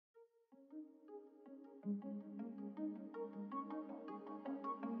Hello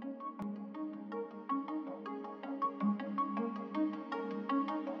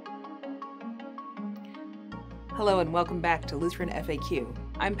and welcome back to Lutheran F.A.Q.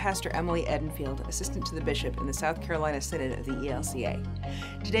 I'm Pastor Emily Edenfield, Assistant to the Bishop in the South Carolina Synod of the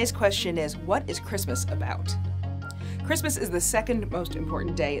ELCA. Today's question is, what is Christmas about? Christmas is the second most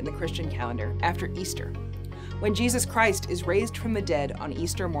important day in the Christian calendar after Easter. When Jesus Christ is raised from the dead on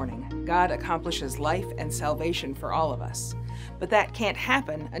Easter morning, God accomplishes life and salvation for all of us. But that can't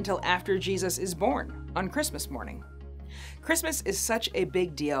happen until after Jesus is born on Christmas morning. Christmas is such a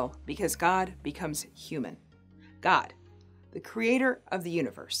big deal because God becomes human. God, the creator of the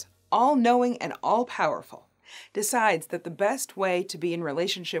universe, all-knowing and all-powerful, decides that the best way to be in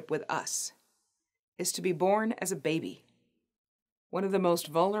relationship with us is to be born as a baby, one of the most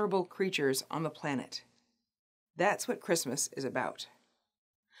vulnerable creatures on the planet. That's what Christmas is about.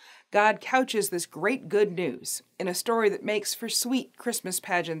 God couches this great good news in a story that makes for sweet Christmas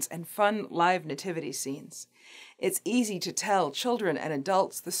pageants and fun live nativity scenes. It's easy to tell children and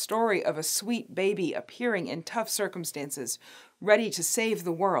adults the story of a sweet baby appearing in tough circumstances, ready to save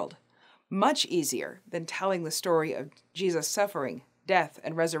the world. Much easier than telling the story of Jesus' suffering, death,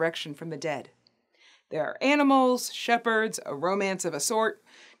 and resurrection from the dead. There are animals, shepherds, a romance of a sort,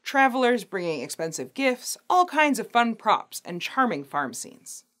 travelers bringing expensive gifts, all kinds of fun props, and charming farm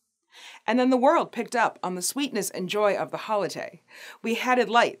scenes. And then the world picked up on the sweetness and joy of the holiday. We added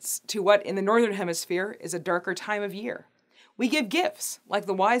lights to what in the Northern Hemisphere is a darker time of year. We give gifts, like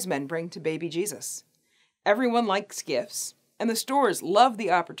the wise men bring to baby Jesus. Everyone likes gifts, and the stores love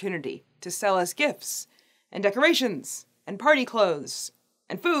the opportunity to sell us gifts, and decorations, and party clothes,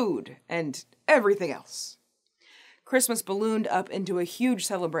 and food, and everything else. Christmas ballooned up into a huge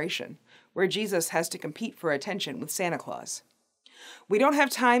celebration, where Jesus has to compete for attention with Santa Claus. We don't have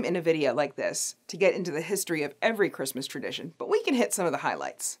time in a video like this to get into the history of every Christmas tradition, but we can hit some of the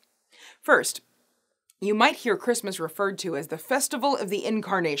highlights. First, you might hear Christmas referred to as the Festival of the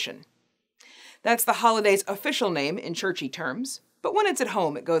Incarnation. That's the holiday's official name in churchy terms, but when it's at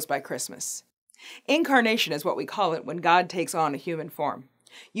home, it goes by Christmas. Incarnation is what we call it when God takes on a human form.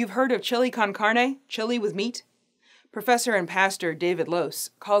 You've heard of chili con carne, chili with meat? Professor and pastor David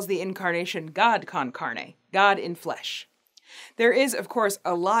Lose calls the Incarnation God con carne, God in flesh. There is, of course,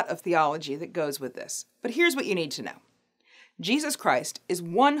 a lot of theology that goes with this, but here's what you need to know. Jesus Christ is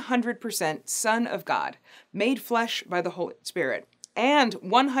 100% Son of God, made flesh by the Holy Spirit, and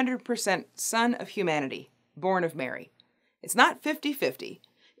 100% Son of humanity, born of Mary. It's not 50-50,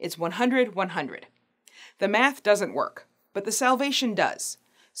 it's 100-100. The math doesn't work, but the salvation does,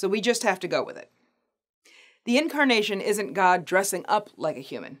 so we just have to go with it. The Incarnation isn't God dressing up like a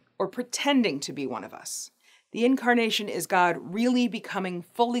human, or pretending to be one of us. The Incarnation is God really becoming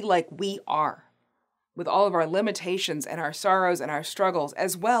fully like we are, with all of our limitations and our sorrows and our struggles,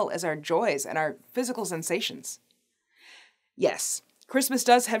 as well as our joys and our physical sensations. Yes, Christmas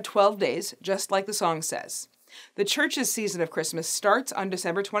does have 12 days, just like the song says. The church's season of Christmas starts on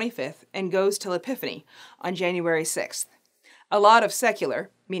December 25th and goes till Epiphany on January 6th. A lot of secular,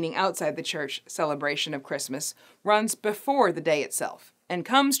 meaning outside the church, celebration of Christmas runs before the day itself and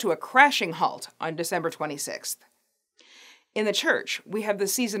comes to a crashing halt on December 26th. In the church, we have the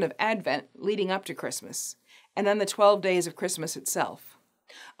season of Advent leading up to Christmas, and then the 12 days of Christmas itself.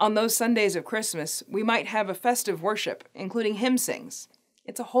 On those Sundays of Christmas, we might have a festive worship, including hymn sings.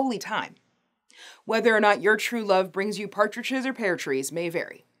 It's a holy time. Whether or not your true love brings you partridges or pear trees may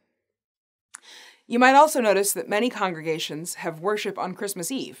vary. You might also notice that many congregations have worship on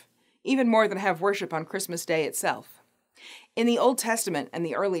Christmas Eve, even more than have worship on Christmas Day itself. In the Old Testament and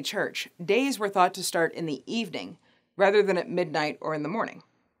the early church, days were thought to start in the evening rather than at midnight or in the morning.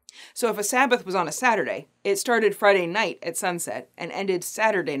 So if a Sabbath was on a Saturday, it started Friday night at sunset and ended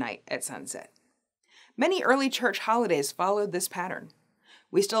Saturday night at sunset. Many early church holidays followed this pattern.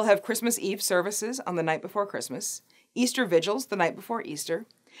 We still have Christmas Eve services on the night before Christmas, Easter vigils the night before Easter,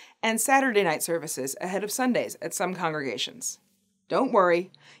 and Saturday night services ahead of Sundays at some congregations. Don't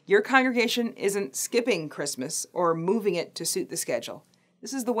worry, your congregation isn't skipping Christmas or moving it to suit the schedule.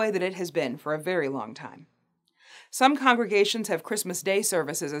 This is the way that it has been for a very long time. Some congregations have Christmas Day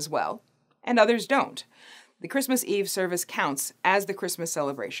services as well, and others don't. The Christmas Eve service counts as the Christmas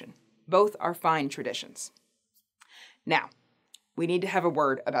celebration. Both are fine traditions. Now, we need to have a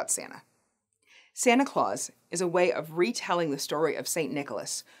word about Santa. Santa Claus is a way of retelling the story of St.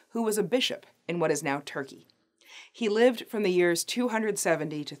 Nicholas, who was a bishop in what is now Turkey. He lived from the years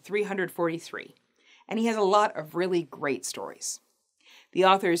 270 to 343, and he has a lot of really great stories. The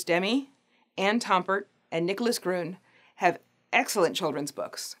authors Demi, Anne Tompert, and Nicholas Grun have excellent children's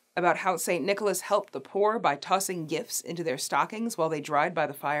books, about how St. Nicholas helped the poor by tossing gifts into their stockings while they dried by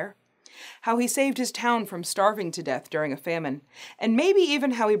the fire, how he saved his town from starving to death during a famine, and maybe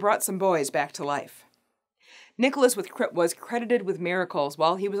even how he brought some boys back to life. Nicholas was credited with miracles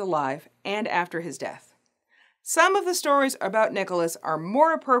while he was alive and after his death. Some of the stories about Nicholas are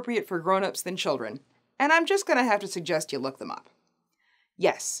more appropriate for grown-ups than children, and I'm just going to have to suggest you look them up.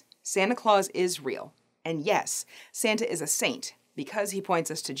 Yes, Santa Claus is real, and yes, Santa is a saint because he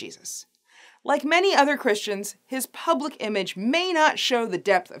points us to Jesus. Like many other Christians, his public image may not show the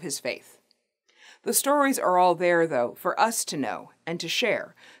depth of his faith. The stories are all there, though, for us to know and to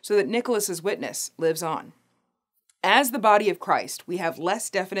share, so that Nicholas's witness lives on. As the body of Christ, we have less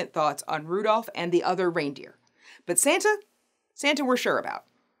definite thoughts on Rudolph and the other reindeer. But Santa we're sure about.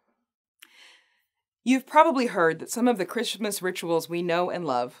 You've probably heard that some of the Christmas rituals we know and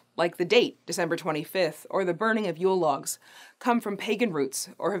love, like the date, December 25th, or the burning of Yule logs, come from pagan roots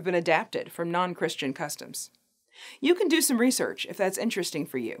or have been adapted from non-Christian customs. You can do some research if that's interesting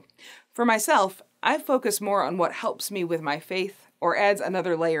for you. For myself, I focus more on what helps me with my faith or adds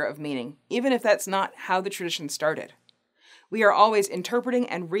another layer of meaning, even if that's not how the tradition started. We are always interpreting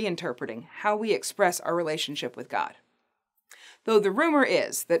and reinterpreting how we express our relationship with God. Though the rumor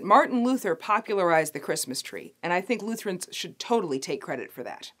is that Martin Luther popularized the Christmas tree, and I think Lutherans should totally take credit for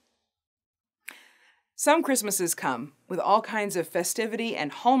that. Some Christmases come with all kinds of festivity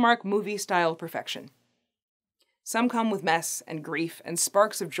and Hallmark movie-style perfection. Some come with mess and grief and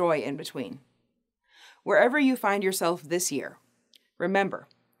sparks of joy in between. Wherever you find yourself this year, remember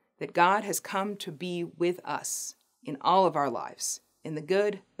that God has come to be with us in all of our lives, in the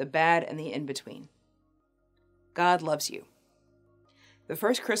good, the bad, and the in-between. God loves you. The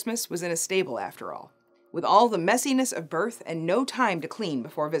first Christmas was in a stable, after all, with all the messiness of birth and no time to clean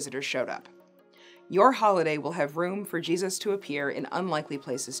before visitors showed up. Your holiday will have room for Jesus to appear in unlikely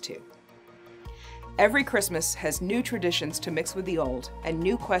places too. Every Christmas has new traditions to mix with the old and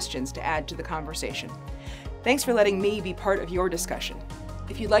new questions to add to the conversation. Thanks for letting me be part of your discussion.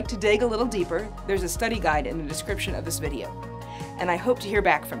 If you'd like to dig a little deeper, there's a study guide in the description of this video, and I hope to hear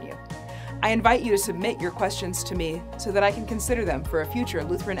back from you. I invite you to submit your questions to me so that I can consider them for a future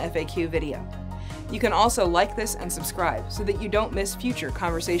Lutheran F.A.Q video. You can also like this and subscribe so that you don't miss future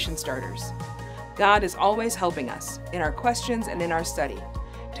conversation starters. God is always helping us in our questions and in our study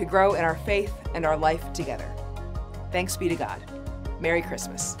to grow in our faith and our life together. Thanks be to God. Merry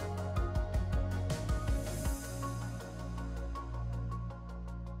Christmas.